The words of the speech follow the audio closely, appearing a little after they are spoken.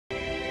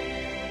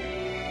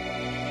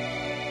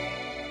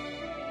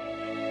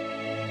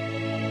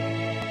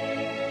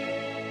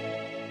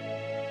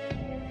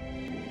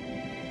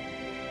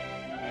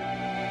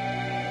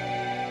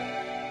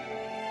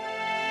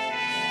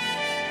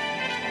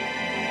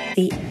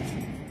The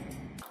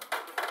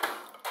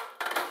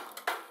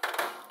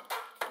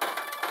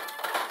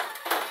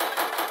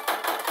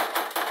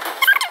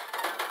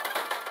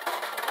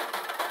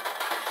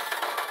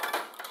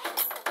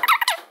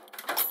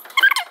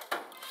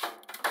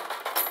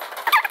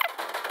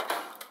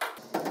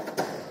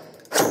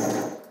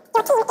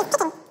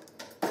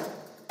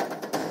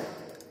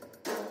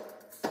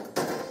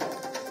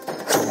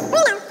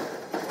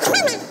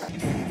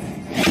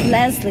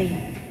Leslie.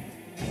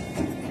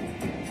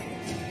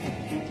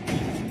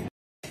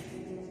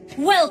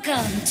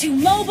 Welcome to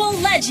Mobile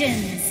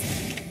Legends!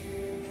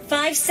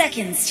 5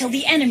 seconds till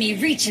the enemy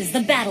reaches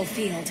the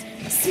battlefield.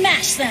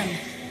 Smash them!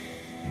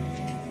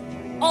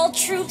 All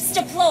troops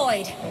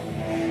deployed!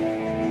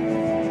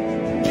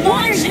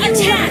 Launch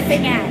attack!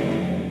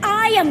 At?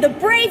 I am the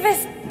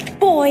bravest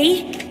boy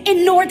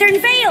in Northern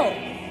Vale!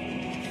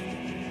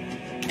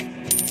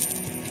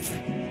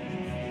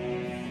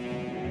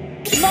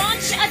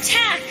 Launch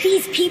attack!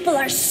 These people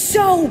are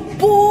so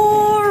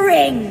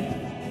boring!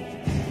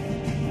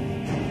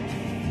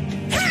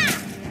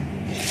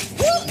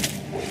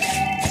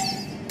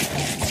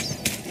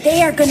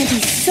 They are gonna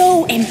be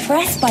so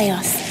impressed by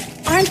us,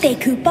 aren't they,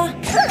 Koopa?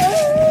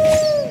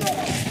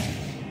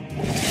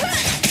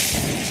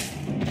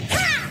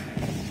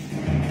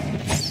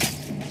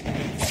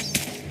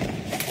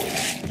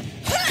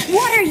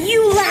 What are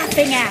you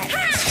laughing at?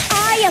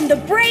 I am the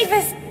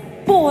bravest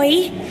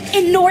boy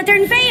in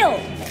Northern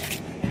Vale!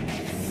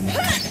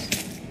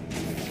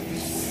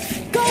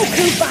 Go,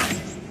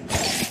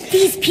 Koopa!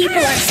 These people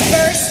are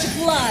First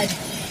blood!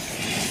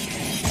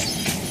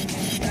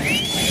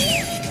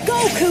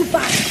 Go,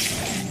 Koopa!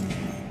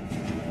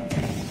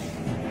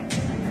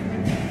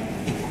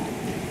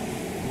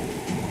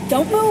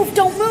 Don't move,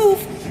 don't move!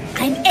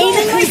 I'm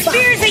aiming my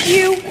spears at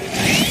you!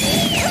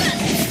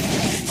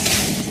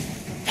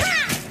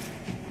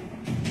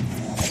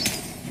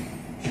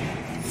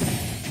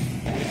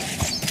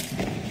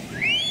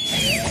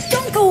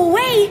 Don't go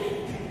away!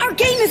 Our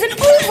game isn't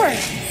over!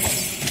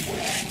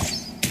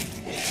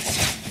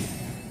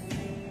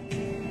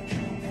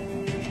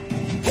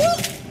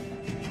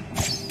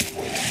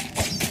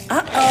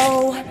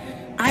 Uh-oh,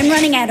 I'm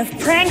running out of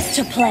pranks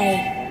to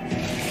play.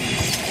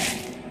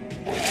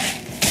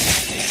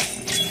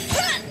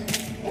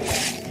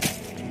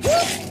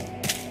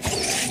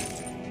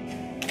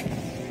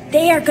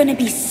 They are gonna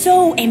be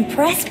so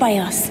impressed by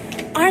us,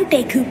 aren't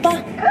they,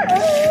 Koopa?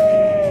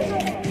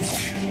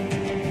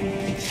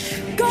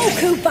 Go,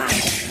 Koopa!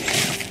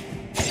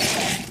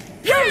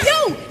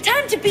 Yo!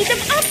 Time to beat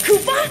them up,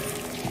 Koopa!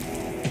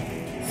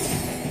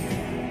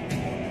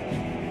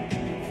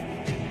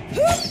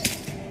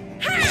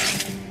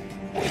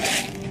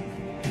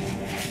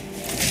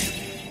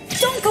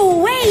 Don't go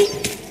away!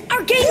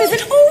 Our game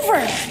isn't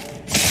over!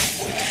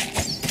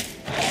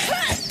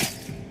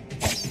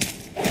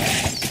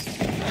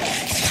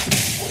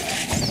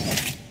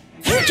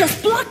 You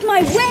just blocked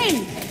my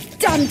way!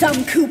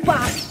 Dum-dum Koopa!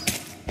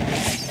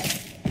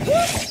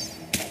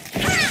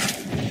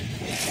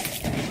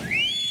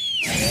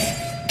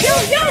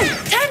 Yo!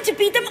 Time to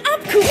beat them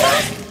up, Koopa!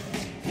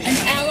 An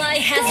ally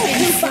has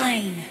been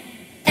slain.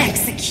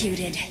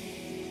 Executed.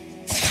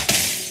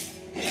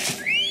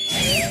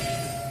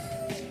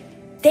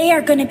 They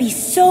are gonna be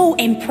so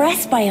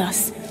impressed by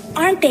us,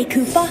 aren't they,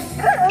 Koopa?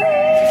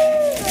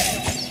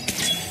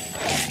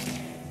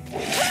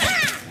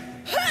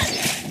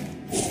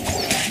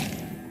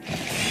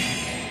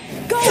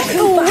 Go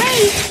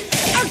away!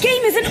 Our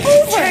game isn't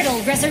over!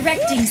 Turtle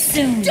resurrecting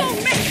soon.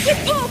 Don't mess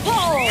with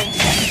Paw!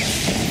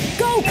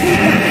 Go,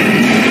 Koopa!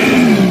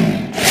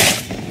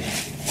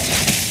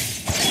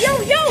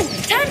 Yo!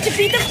 Time to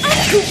beat them up,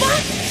 Koopa!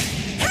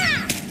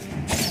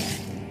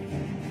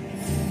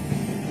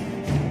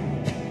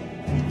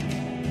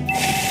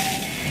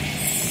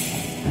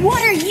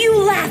 What are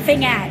you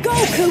laughing at? Go,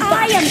 Koopa!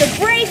 I am the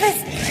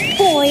bravest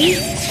boy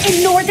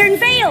in Northern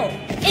Vale!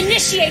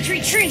 Initiate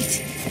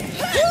retreat!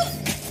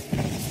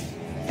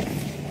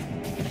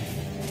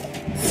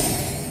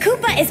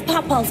 Koopa is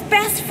Papa's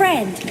best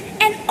friend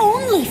and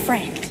only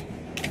friend.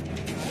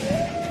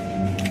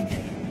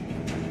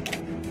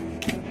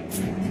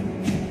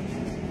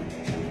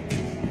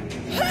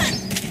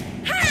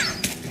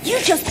 You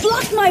just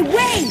blocked my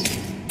way,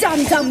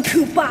 Dum-Dum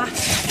Koopa!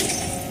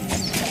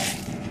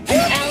 An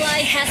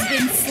ally has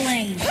been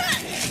slain.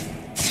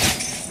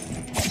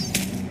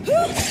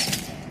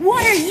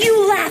 What are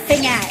you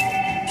laughing at?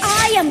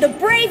 I am the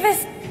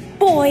bravest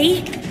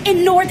boy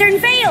in Northern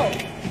Vale!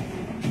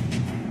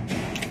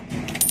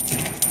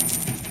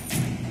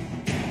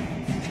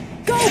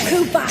 Go,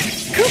 Koopa!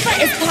 Koopa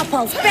is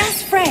Papa's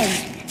best friend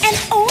and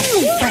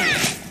only friend.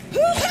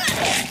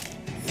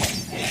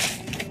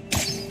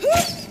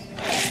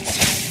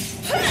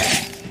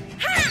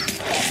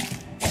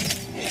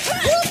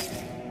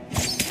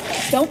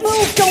 Don't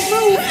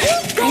move!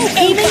 I'm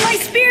aiming my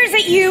spears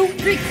at you!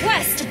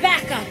 Request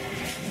backup!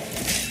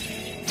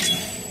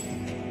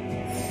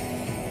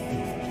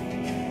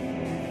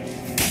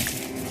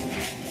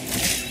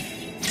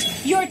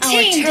 Your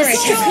team turret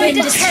has been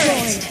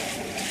destroyed. destroyed.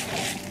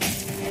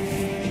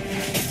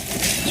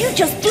 You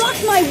just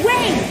blocked my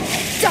way,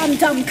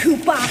 Dum-Dum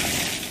Koopa!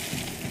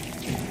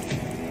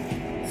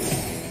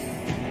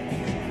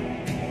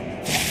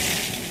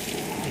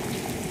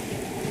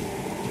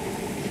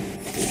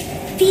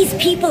 These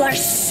people are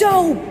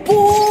so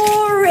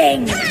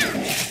boring!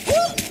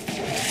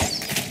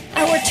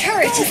 Our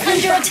turret is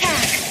under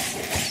attack.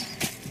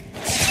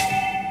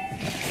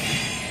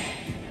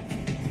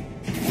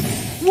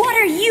 What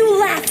are you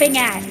laughing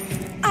at?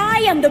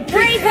 I am the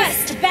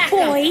bravest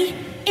boy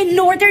in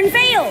Northern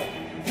Vale!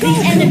 The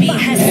enemy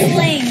has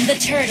slain the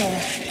turtle.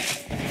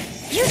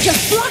 You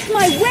just blocked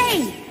my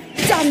way,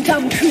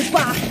 Dum-Dum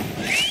Koopa!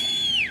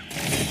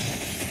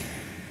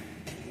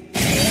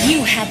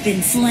 You have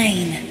been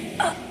slain.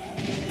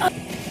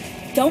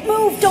 Don't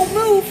move, don't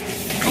move!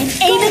 I'm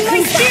aiming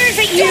my spears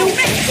at you!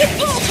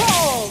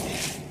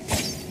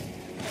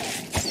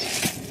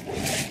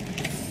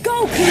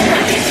 Go,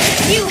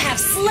 Koopa! You have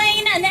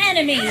slain an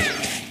enemy.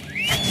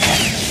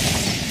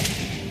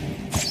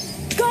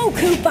 Go,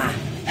 Koopa!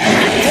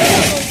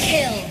 Double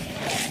kill.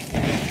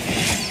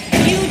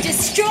 You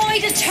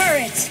destroyed a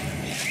turret.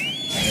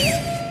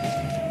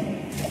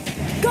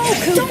 Go,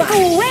 Koopa! Don't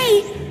go away!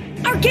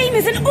 Our game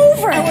isn't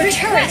over! Our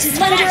turret is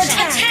under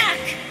attack.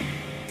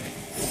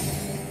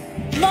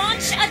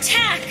 Launch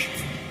attack.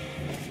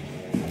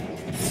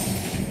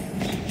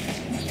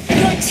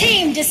 Your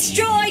team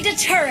destroyed a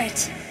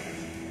turret.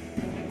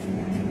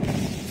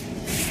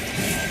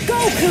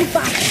 Go,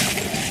 Koopa!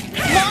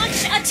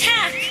 Launch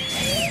attack.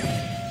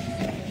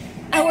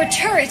 Our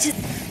turret is...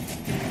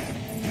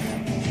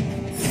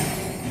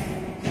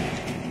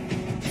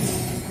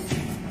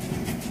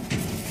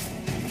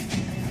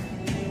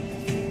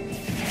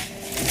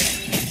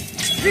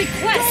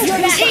 Request your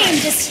team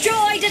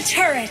destroyed a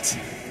turret.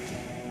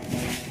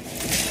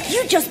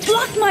 You just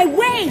blocked my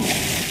way,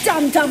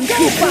 Dum-Dum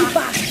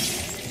Koopa!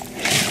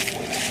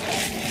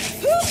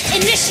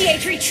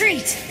 Initiate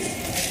retreat.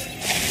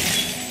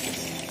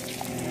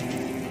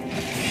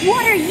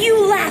 What are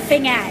you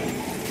laughing at?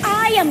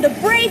 I am the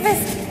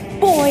bravest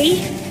boy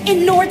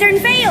in Northern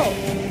Vale!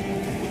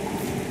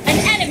 An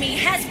enemy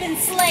has been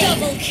slain.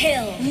 Double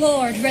kill.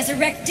 Lord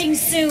resurrecting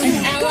soon.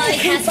 An ally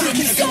has been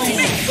slain.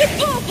 With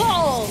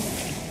Paw-Paws!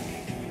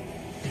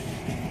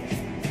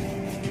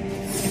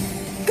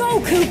 Go,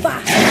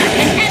 Koopa!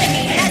 An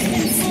enemy has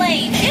been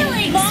slain.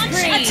 Killing Launch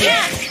spree.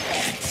 Attack.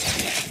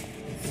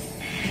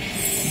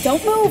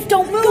 Don't move,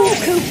 don't move! Go,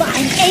 Koopa!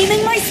 I'm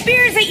aiming my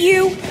spears at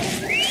you!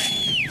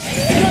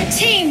 Your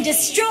team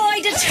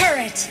destroyed a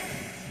turret.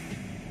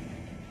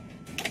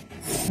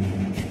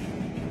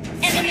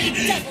 Enemy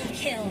double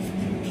kill.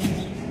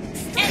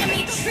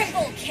 Enemy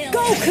triple kill.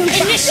 Go,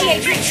 Koopa!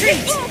 Initiate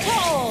retreat.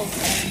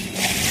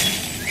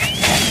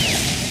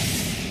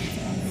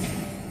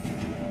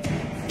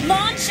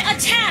 Launch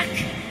attack.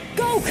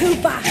 Go,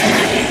 Koopa!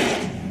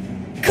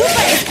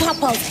 Koopa is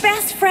Paw-Paw's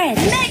best friend.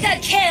 Mega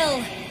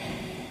kill.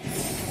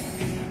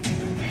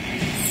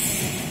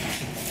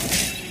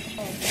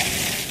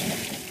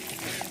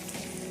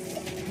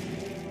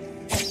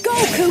 Go,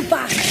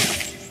 Koopa!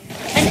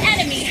 An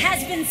enemy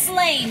has been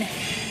slain.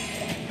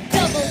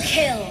 Double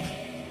kill.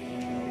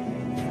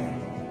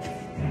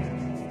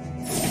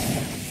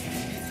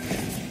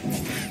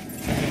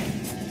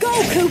 Go,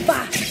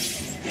 Koopa!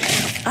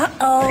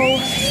 Uh-oh.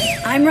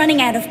 I'm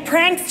running out of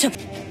pranks to...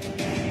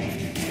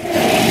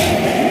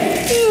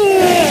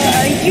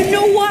 You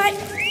know what?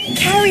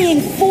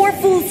 Carrying 4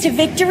 fools to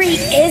victory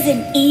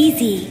isn't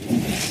easy.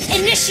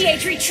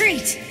 Initiate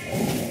retreat.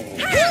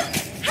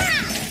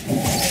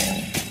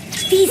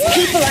 These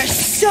people are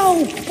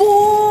so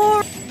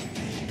bored.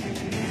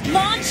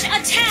 Launch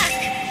attack.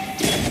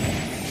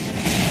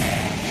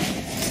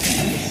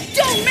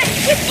 Don't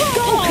mess with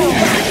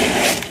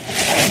Paw-Paw!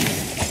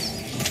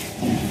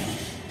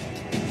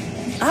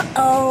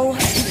 Uh-oh.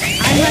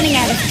 I'm running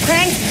out of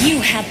pranks. You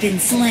have been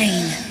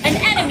slain. An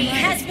enemy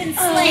has been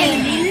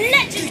slain. Enemy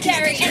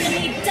legendary.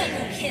 Enemy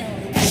double kill.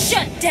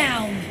 Shut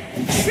down.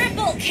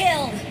 Triple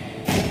kill.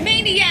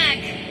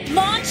 Maniac.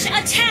 Launch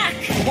attack.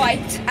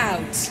 Wiped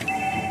out.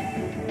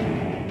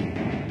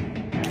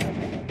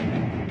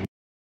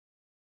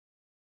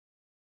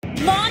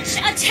 Launch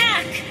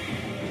attack.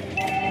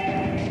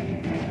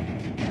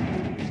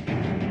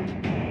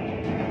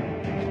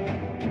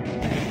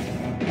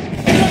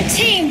 Your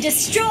team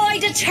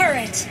destroyed a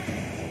turret.